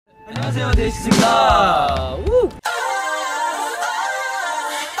안녕하세요, 데이식스입니다.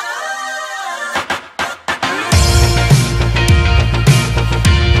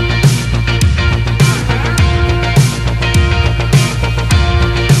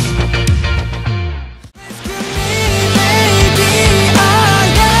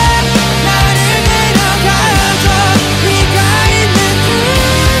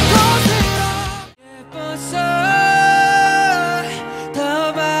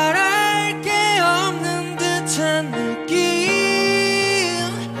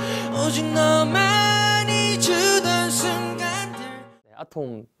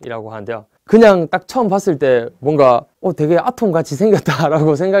 아톰이라고 하는데요. 그냥 딱 처음 봤을 때 뭔가 되게 아톰 같이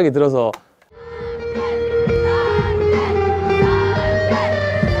생겼다라고 생각이 들어서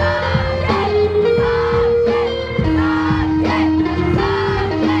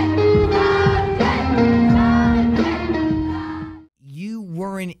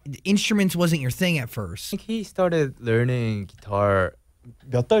Instruments wasn't your thing at first. He started learning guitar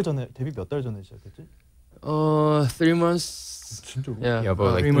몇 달 전에 데뷔 몇 달 전에 시작했지? 3 months. 진짜로? Yeah,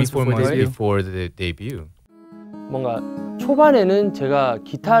 about like 3-4 months before the debut. 뭔가 초반에는 제가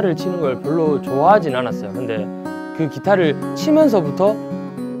기타를 치는 걸 별로 좋아하진 않았어요. 근데 그 기타를 치면서부터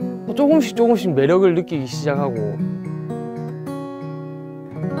조금씩 매력을 느끼기 시작하고.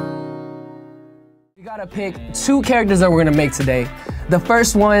 We gotta pick 2 characters that we're gonna make today. The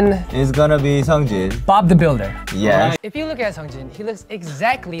first one is gonna be Sungjin. Bob the Builder. Yes. If you look at Sungjin, he looks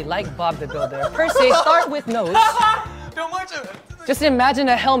exactly like Bob the Builder. Per se, start with nose. Just imagine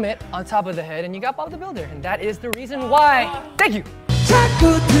a helmet on top of the head and you got Bob the Builder. And that is the reason why. Thank you!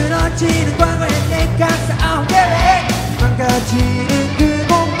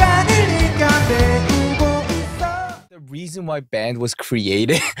 The reason why band was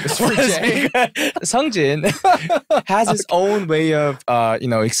created was because Sungjin has his own way of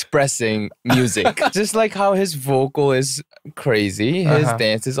expressing music. Just like how his vocal is crazy, his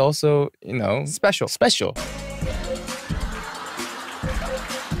dance is also, special.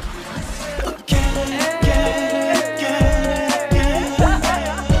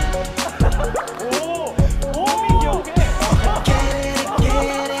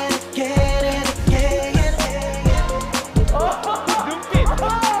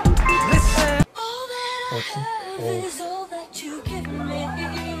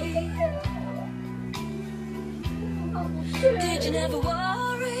 Did you never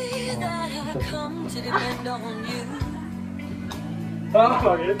worry that I've come to depend on you?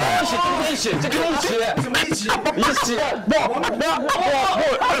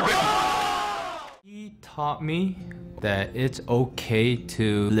 He taught me that it's okay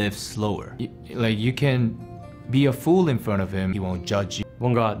to live slower. Like you can be a fool in front of him, he won't judge you.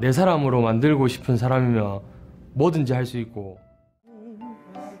 뭔가 내 사람으로 만들고 싶은 사람이면 뭐든지 할 수 있고.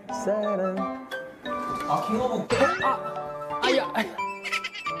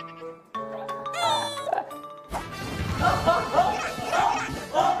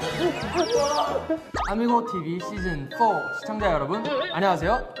 아미고 TV 시즌 4 시청자 여러분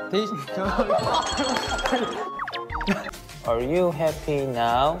안녕하세요. Are you happy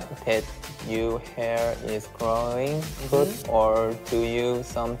now that your hair is growing good, or do you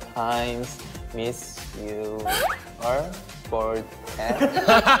sometimes miss your bald head?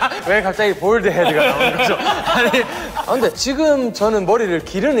 왜 갑자기 볼드 헤드가 나오는 거죠? 아니, 근데 지금 저는 머리를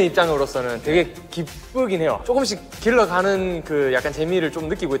기르는 입장으로서는 되게 기쁘긴 해요. 조금씩 길러가는 그 약간 재미를 좀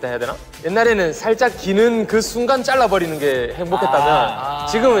느끼고 있다 해야 되나? 옛날에는 살짝 기는 그 순간 잘라버리는 게 행복했다면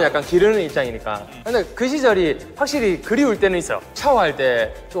지금은 약간 기르는 입장이니까. 근데 그 시절이 확실히 그리울 때는 있어요. 샤워할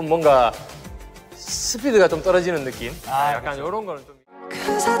때 좀 뭔가 스피드가 좀 떨어지는 느낌? 약간 이런 거는 좀.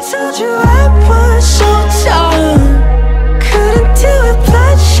 Cause I told you I was so tired. Couldn't do it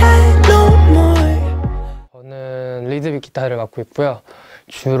bloodshot no more. 저는 리드빅 기타를 맡고 있고요.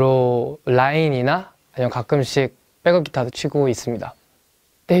 주로 라인이나 아니면 가끔씩 백업 기타도 치고 있습니다.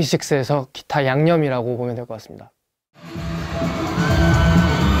 데이식스에서 기타 양념이라고 보면 될 것 같습니다.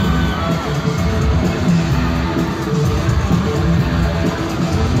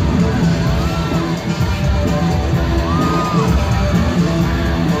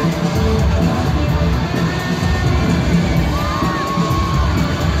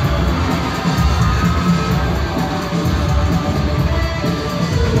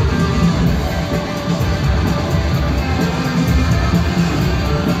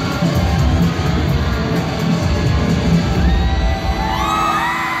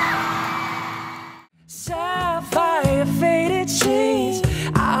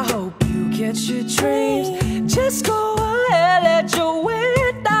 Your dreams, just go ahead, let your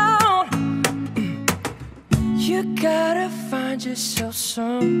weight down. You gotta find yourself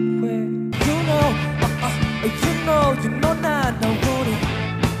somewhere. You know 난 너구리.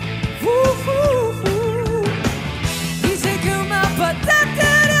 우후후. 이제 그만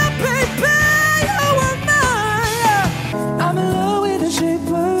받아들여, baby. You are mine. I'm in love with the shape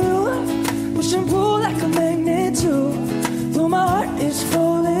of you. Push and pull like a magnet too. Though my heart is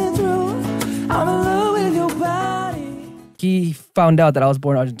falling through. I'm in love with your body. He found out that I was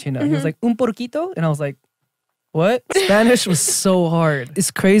born in Argentina. He was like, un porquito? And I was like, what? Spanish was so hard.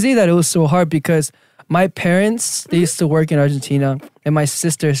 It's crazy that it was so hard because my parents, they used to work in Argentina, and my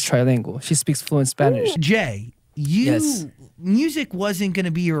sister is trilingual. She speaks fluent Spanish. Jay, music wasn't going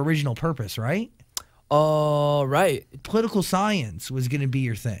to be your original purpose, right? Oh, right. Political science was going to be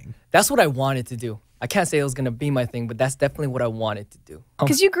your thing. That's what I wanted to do. I can't say it was going to be my thing, but that's definitely what I wanted to do.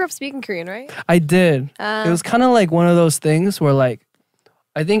 Because you grew up speaking Korean, right? I did. It was kind of like one of those things where, like,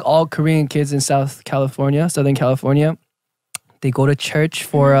 I think all Korean kids in Southern California, they go to church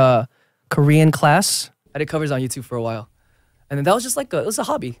for a Korean class. I did covers on YouTube for a while. And then that was just like it was a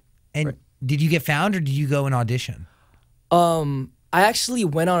hobby. And did you get found or did you go and audition? I actually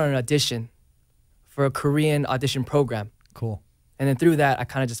went on an audition for a Korean audition program. Cool. And then through that, I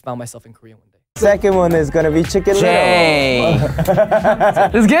kind of just found myself in Korean one day. Second one is gonna be Chicken Little.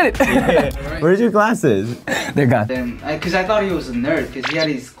 Let's get it. Where's your glasses? They're gone. Because I thought he was a nerd, because he had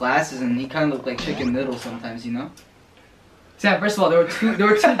these glasses and he kind of looked like Chicken Little sometimes, you know? Sam, first of all, there were two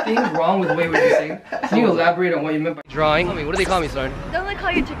things wrong with the way we were saying. Can you elaborate on what you meant by drawing? Tell me, what do they call me, son? Don't they call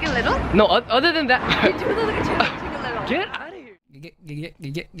you Chicken Little? No, other than that. You do look like Chicken Little. Get out of here.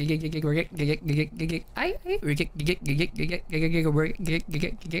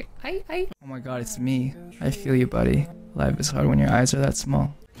 Oh my god, it's me. I feel you, buddy. Life is hard when your eyes are that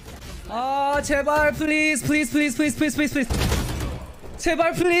small. Oh, 제발, please, please, please, please, please, please, please.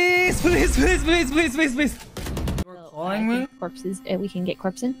 제발, please, please, please, please, please, please, please. Calling me? Corpses, we can get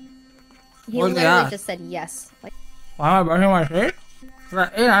corpse in. He What's literally that? just said yes. Like, Why am I brushing my teeth? Because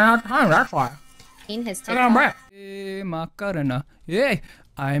I ate enough time, that's why. in his I got a TikTok. breath. Macarena. Yeah.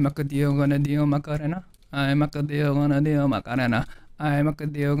 I'm a deal gonna deal Macarena. I'm a deal gonna deal Macarena. I'm a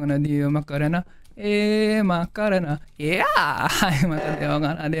deal gonna deal Macarena. Macarena. Yeah. I'm a deal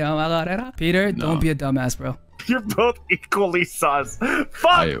gonna deal Macarena. Peter, don't be a dumbass, bro. You're both equally sus.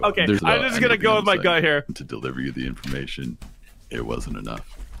 Fuck! Okay, I'm just gonna go with my gut here. To deliver you the information, it wasn't enough.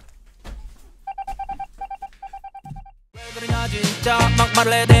 그러냐 진짜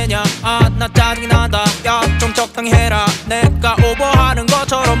막말을 해대냐 나 짜증이 난다 야 좀 적당히 해라 내가 오버하는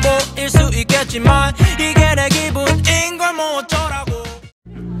것처럼 보일 수 있겠지만 이게 내 기분인 걸 뭐 어쩌라고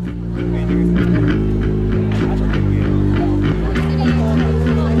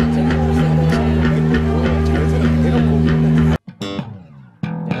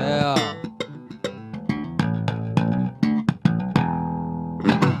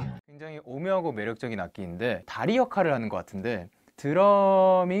굉장히 오묘하고 매력적인 악기인데 다리 역할을 하는 것 같은데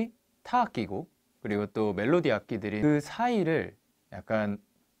드럼이 타악기고 그리고 또 멜로디 악기들이 그 사이를 약간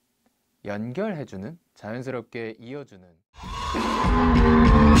연결해주는 자연스럽게 이어주는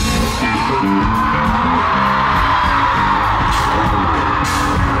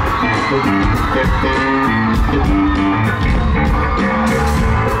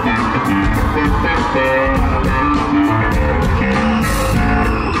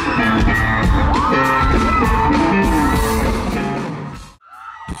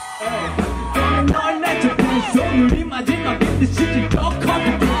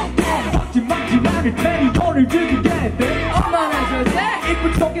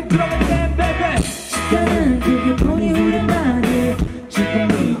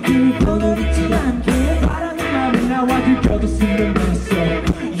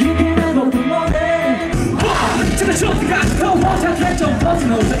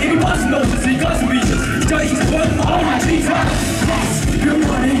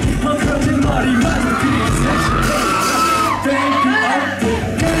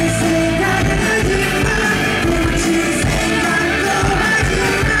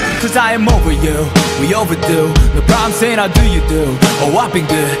Cause I am over you, we overdue. No problem saying how do you do. Oh, I've been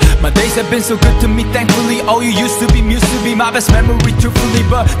good. My days have been so good to me, thankfully. Oh, you used to be my best memory, truthfully.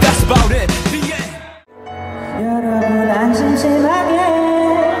 But that's about it. The end. 여러분 안심심하게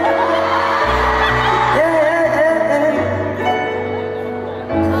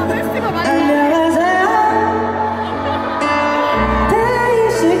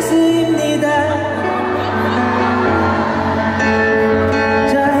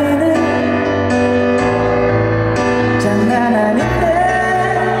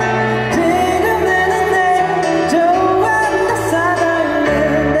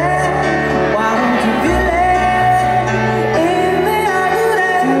in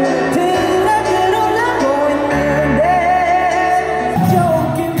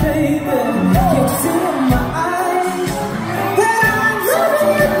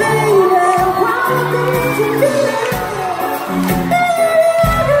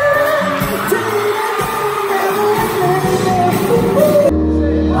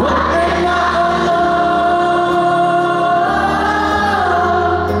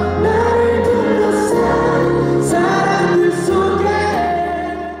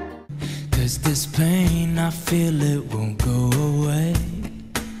feel it won't go away.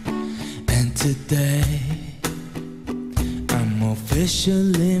 And today I'm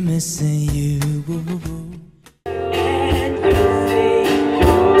officially missing you. And you see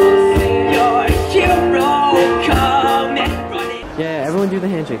your hero coming running. Yeah, everyone do the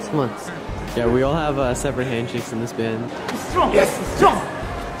handshakes, come on. Yeah, we all have separate handshakes in this band. Strong. Yes, strong.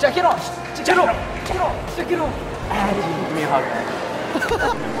 Jack it off. Jack it off. Jack it off. Jack it off. Give me a hug.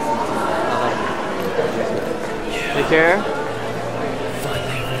 Take care.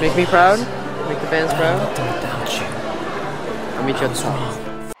 Make me proud. Make the fans proud. I'll meet you at the top.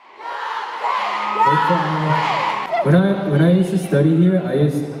 When I used to study here, I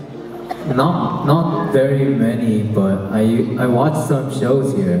used not very many, but I watched some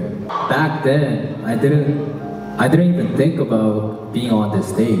shows here. Back then, I didn't even think about being on this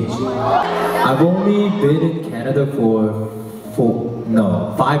stage. I've only been in Canada for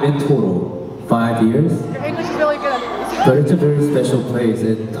 5 in total, 5 years. Your English is really good. But it's a very special place.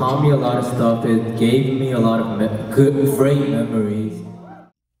 It taught me a lot of stuff. It gave me a lot of good, great memories.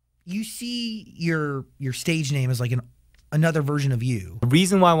 You see your stage name as like another version of you. The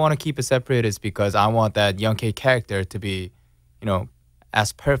reason why I want to keep it separate is because I want that Young K character to be, you know,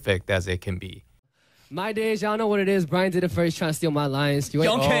 as perfect as it can be. My days, y'all know what it is. Brian did it first, trying to steal my lines. You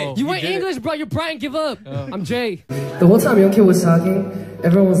ain't, you ain't English, bro. You're Brian. Give up. I'm Jay. The whole time Young K was talking,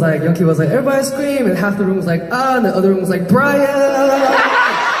 everyone was like, Young K was like, everybody scream, and half the room was like, ah, and the other room was like, Brian.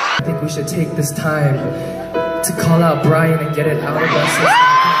 I think we should take this time to call out Brian and get it out of us.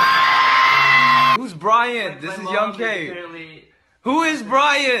 Who's Brian? This is Young K. Who is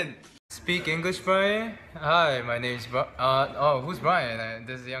Brian? Speak English, Brian? Hi, my name's Brian. who's Brian?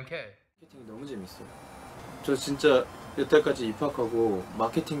 This is Young K. 너무 재밌어요. 저 진짜 여태까지 입학하고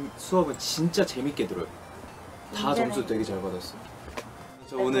마케팅 수업은 진짜 재밌게 들어요. 다 점수 되게 잘 받았어요.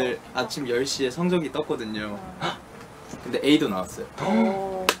 저 오늘 아침 10시에 성적이 떴거든요. 근데 A도 나왔어요.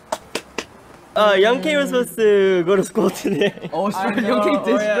 Young K was supposed to go to school today. Oh, sure. Young K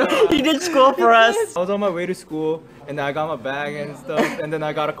did. He did school for us. I was on my way to school, and I got my bag and stuff, and then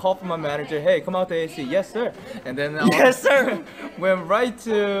I got a call from my manager. Hey, come out to AC. Yes, sir. And then yes, sir. Went right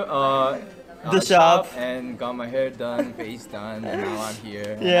to the shop and got my hair done, face done, and now I'm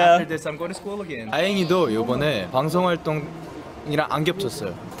here. Yeah. And after this, I'm going to school again. 다행히도 이번에 방송 활동이랑 안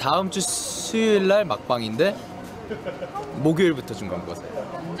겹쳤어요. 다음 주 수요일 날 막방인데 목요일부터 중간 거세요.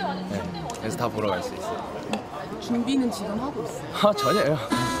 네. 그래서 다 보러 갈 수 있어요. 준비는 지금 하고 있어요. 아 전혀요.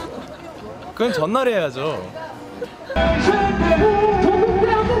 그건 전날에 해야죠.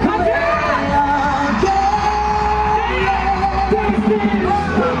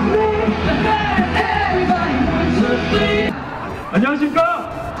 안녕하십니까?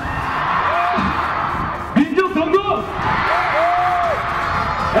 민족 동구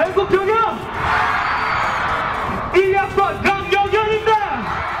애국경영 1학번 강경현입니다.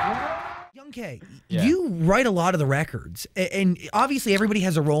 Young K, you write a lot of the records, and obviously everybody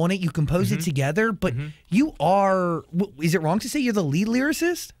has a role in it. You compose it together, but you are, is it wrong to say you're the lead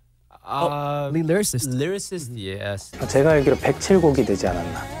lyricist? Lead lyricist. Lyricist, yes. 제가 알기로 107곡이 되지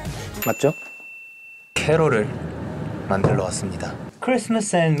않았나? 맞죠? 캐롤을 만들러 왔습니다.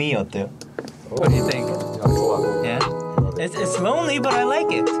 Christmas and Me 어때요? What do you think? Yeah. It's lonely, but I like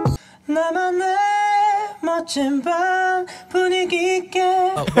it. 나만의 멋진 밤 분위기 있게.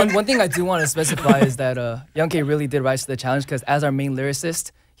 One thing I do want to specify is that Young K really did rise to the challenge, because as our main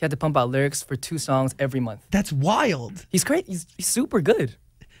lyricist, he had to pump out lyrics for 2 songs every month. That's wild. He's great. He's super good.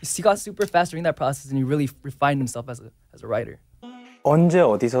 He got super fast during that process, and he really refined himself as a writer. 언제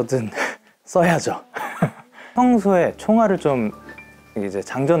어디서든 써야죠. 평소에 총알을 좀 이제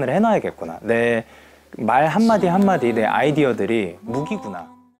장전을 해놔야겠구나. 내 말 한마디 한마디, 내 아이디어들이 무기구나.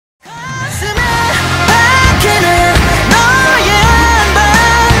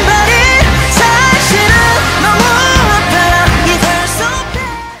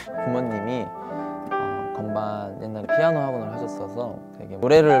 부모님이 건반 옛날에 피아노 학원을 하셨어서 되게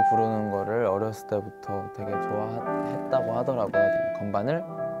노래를 부르는 거를 어렸을 때부터 되게 좋아했다고 하더라고요. 되게 건반을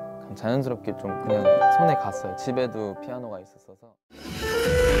자연스럽게 좀 그냥 손에 갔어요. 집에도 피아노가 있었어서.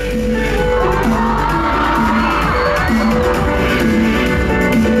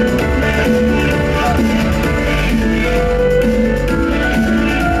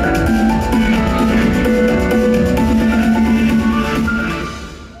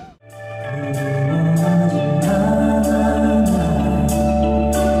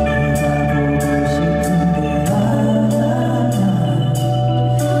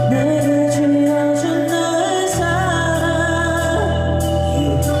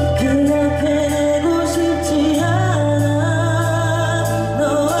 그 앞에 내고 싶지 않아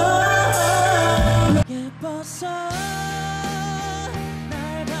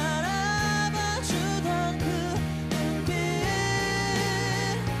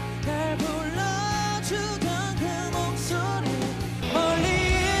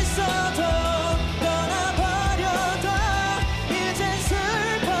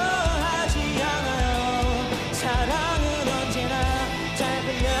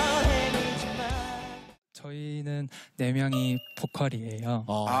메인이 보컬이에요.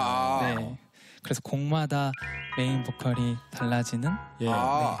 네. 그래서 곡마다 메인 보컬이 달라지는 네,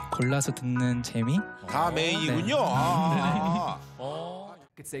 골라서 듣는 재미. 다 메인이군요. I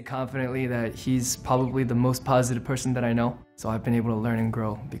could say confidently that he's probably the most positive person that I know. So I've been able to learn and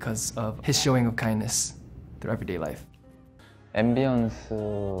grow because of his showing of kindness through everyday life. 앰비언스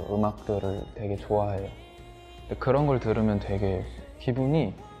음악들을 되게 좋아해요. 근데 그런 걸 들으면 되게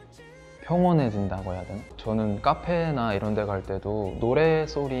기분이 평온해진다고 해야 되나? 저는 카페나 이런 데 갈 때도 노래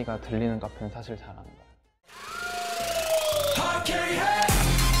소리가 들리는 카페는 사실 잘 안 가요.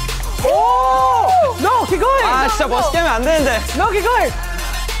 오! No, keep going! 아, 진짜 멋있게 하면 안 되는데. No, keep going!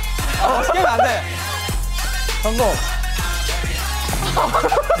 멋있게 하면 안 돼. 성공.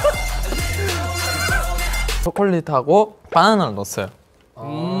 초콜릿하고 바나나를 넣었어요.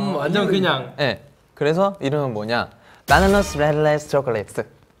 완전 그냥. 네. 그래서 이름은 뭐냐? 바나나스 레드레스 초콜릿.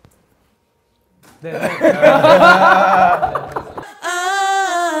 네.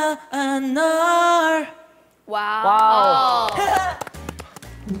 Wow.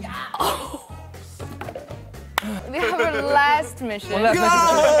 We have our last mission.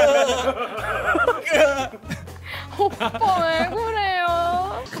 오빠 왜 그래요?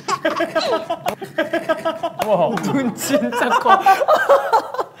 와, 눈 진짜 커.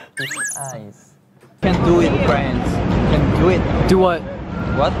 It's eyes. Can do it, friends. Can do it. Do what?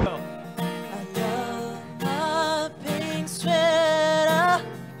 What?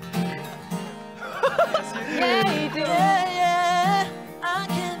 Yeah, you do. I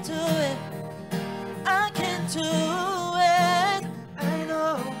can do it. I can do it. I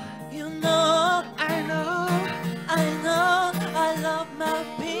know, you know, I know, I know. I love my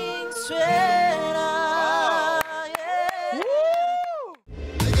pink sweater.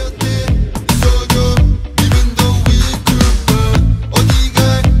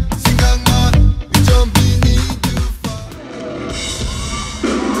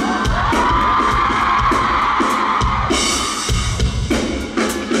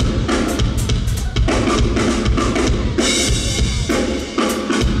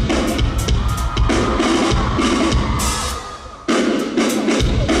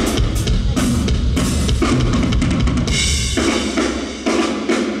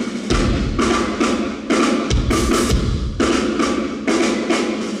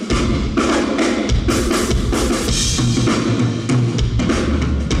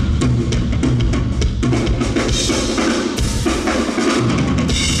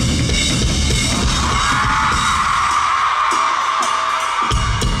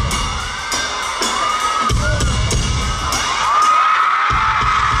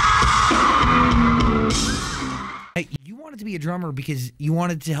 To be a drummer because you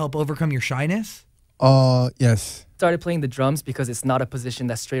wanted to help overcome your shyness? Yes. Started playing the drums because it's not a position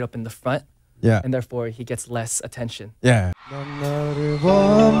that's straight up in the front. Yeah. And therefore he gets less attention. Yeah.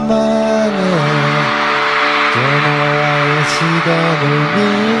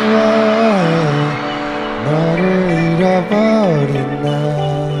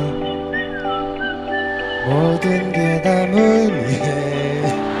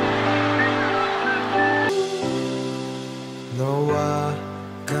 너와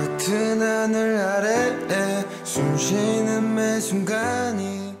같은 하늘 아래에 숨쉬는 매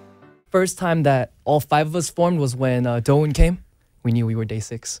순간이. First time that all 5 of us formed was when Doan came. We knew we were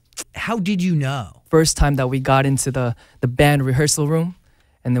Day6. How did you know? First time that we got into the band rehearsal room,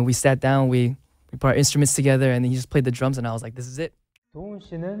 and then we sat down, we put our instruments together, and then he just played the drums, and I was like, this is it. 도훈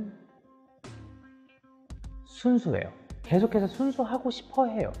씨는 순수해요. 계속해서 순수하고 싶어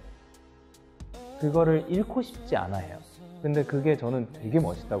해요. 그거를 잃고 싶지 않아 해요. 근데 그게 저는 되게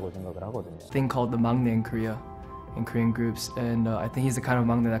멋있다고 생각을 하거든요. Thing called the maknae in Korea, in Korean groups, and I think he's the kind of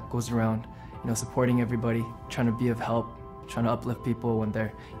maknae that goes around, supporting everybody, trying to be of help, trying to uplift people when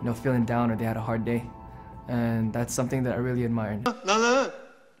they're, feeling down or they had a hard day, and that's something that I really admire. 나는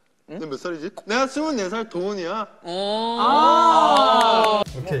너 몇 살이지? 내가 24살 도훈이야.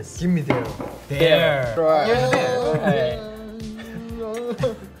 Okay, give me there. There. Right.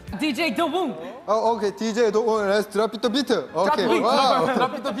 DJ Dowoon. Okay, DJ 도훈. Let's drop it the beat. Okay. Wow.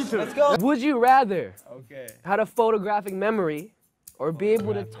 Drop it the beat. Let's go. Would you rather had a photographic memory or be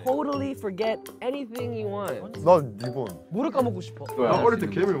able to totally forget anything you want? 난 이번. 뭐를 까먹고 싶어? 나 어릴 때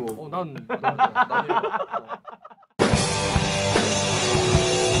개미 먹어. 난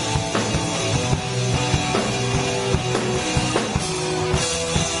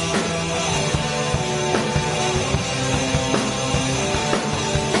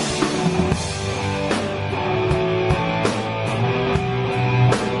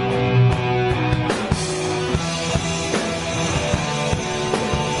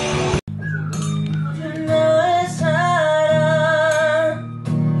너의 사랑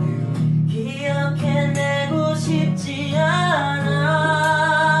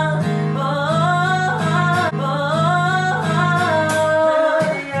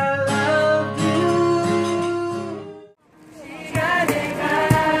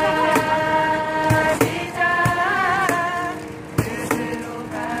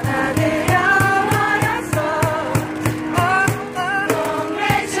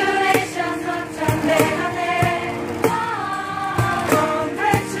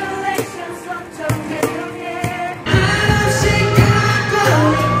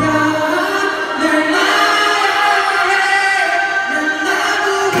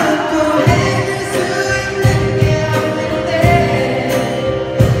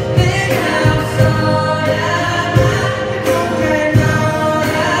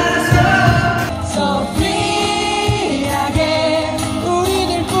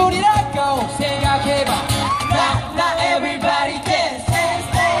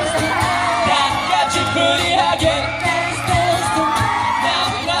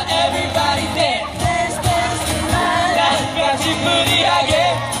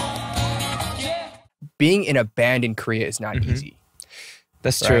being in a band in Korea is not easy.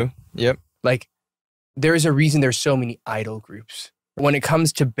 That's right? true. Yep. Like, there's a reason there's so many idol groups. When it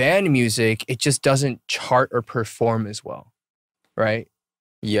comes to band music, it just doesn't chart or perform as well, right?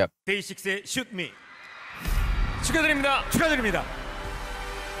 Yep. DAY6의 Shoot Me. 축하드립니다. 축하드립니다.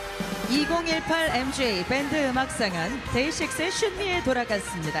 2018 MGA 밴드 음악상은 데이식스의 Shoot Me에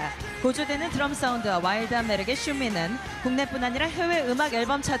돌아갔습니다. 고조되는 드럼 사운드와 와일드한 매력의 Shoot Me는 국내뿐 아니라 해외 음악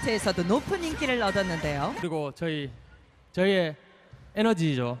앨범 차트에서도 높은 인기를 얻었는데요. 그리고 저희의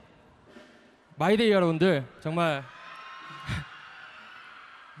에너지죠. 마이데이 여러분들 정말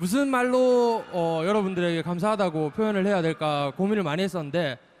무슨 말로 여러분들에게 감사하다고 표현을 해야 될까 고민을 많이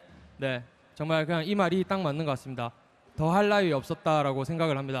했었는데 네, 정말 그냥 이 말이 딱 맞는 것 같습니다. 더 할 나위 없었다라고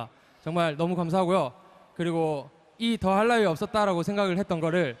생각을 합니다. 정말 너무 감사하고요. 그리고 이 더 할 나위 없었다라고 생각을 했던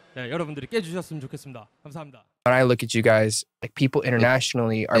거를 네, 여러분들이 깨주셨으면 좋겠습니다. 감사합니다. When I look at you guys, like people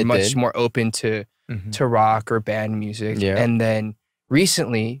internationally are much more open to rock or band music, and then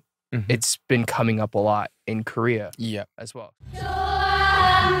recently it's been coming up a lot in Korea as well.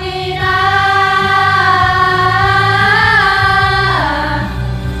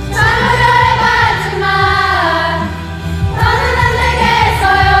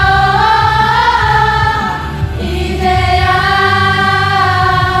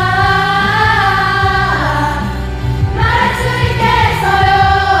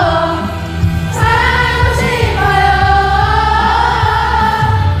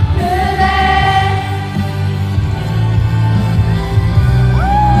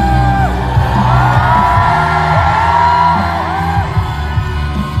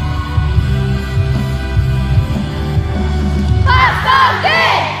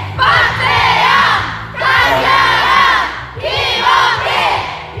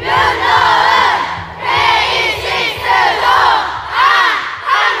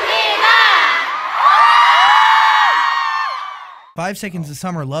 Five Seconds of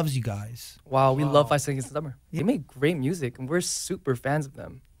Summer loves you guys. Wow, we love 5 Seconds of Summer. They make great music, and we're super fans of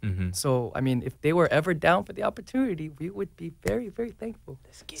them. So, I mean, if they were ever down for the opportunity, we would be very, very thankful.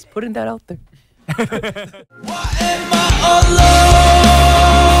 Just putting that out there.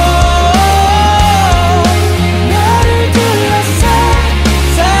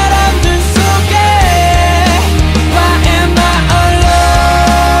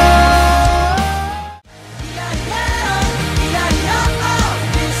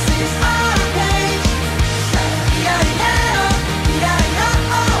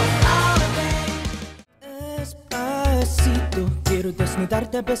 Quiero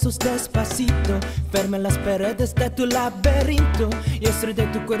desnudarte besos despacito, verme en las paredes de tu laberinto y hacer de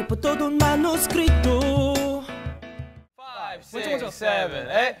tu cuerpo todo un manuscrito. 5, 6, 7,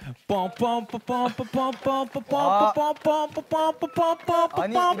 8.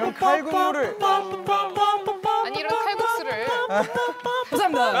 아니 이런 칼군무를 아니 이런 칼국수를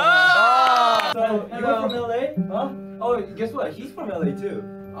감사합니다. So, you go from LA? Huh? Oh, guess what? He's from LA too.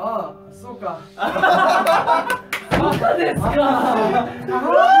 Ah, soka.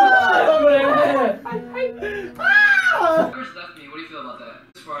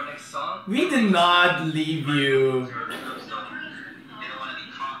 We did not leave you.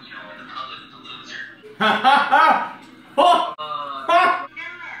 I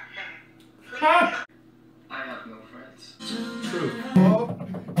have no friends. True.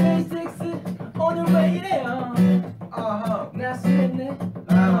 DAY6 오늘 왜 이래요? 낯설네.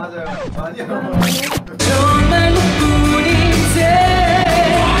 맞아요. 많이 정말 너뿐인데.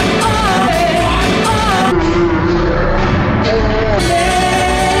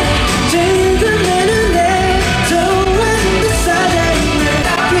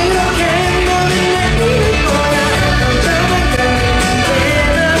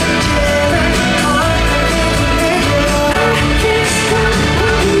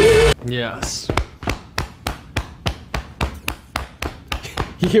 Yes.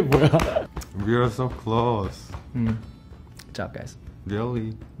 이게 뭐야? We are so close. Good job, guys.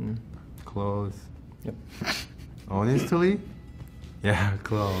 Really? Close. Yep. Honestly? Yeah,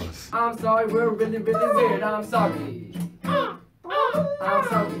 close. I'm sorry, we're really weird. I'm sorry. I'm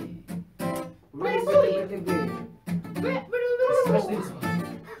sorry. Really weird. Especially this one.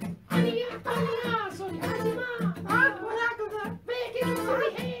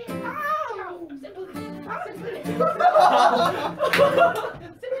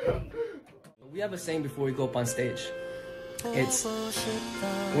 We have a saying before we go up on stage. It's,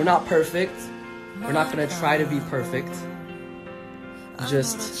 we're not perfect. We're not gonna try to be perfect.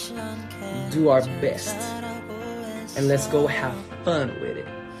 Just do our best. And let's go have fun with it.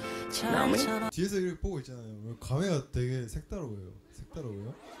 Now me? 뒤에서 이렇게 보고 있잖아요. 카메라 되게 색다르고요.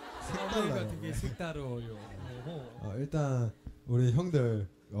 색다르고요. 색달라요. 되게 색다르요. 일단 우리 형들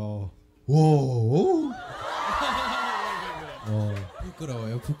오.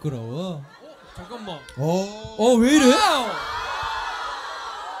 부끄러워요. 부끄러워. 잠깐만. 왜 이래?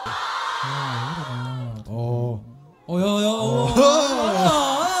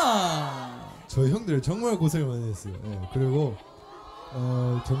 저희 형들 정말 고생을 많이 했어요. 그리고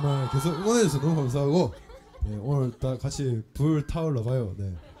정말 계속 응원해줘서 너무 감사하고 오늘 다 같이 불 타올라 봐요.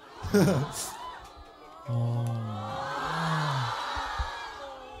 네.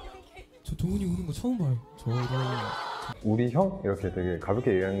 저 동훈이 우는 거 처음 봐요. 우리 형? 이렇게 되게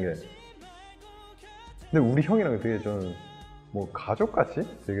가볍게 얘기하는 게 근데 우리 형이랑 되게 저는 뭐 가족같이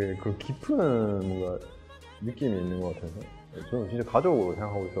되게 그 깊은 뭔가 느낌이 있는 것 같아서 저는 진짜 가족으로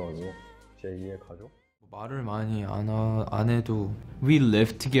생각하고 있어가지고 제2의 가족? 말을 많이 안 해도 we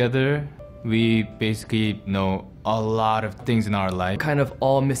live together. We basically know a lot of things in our life. Kind of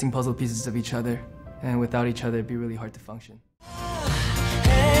all missing puzzle pieces of each other, and without each other it'd be really hard to function.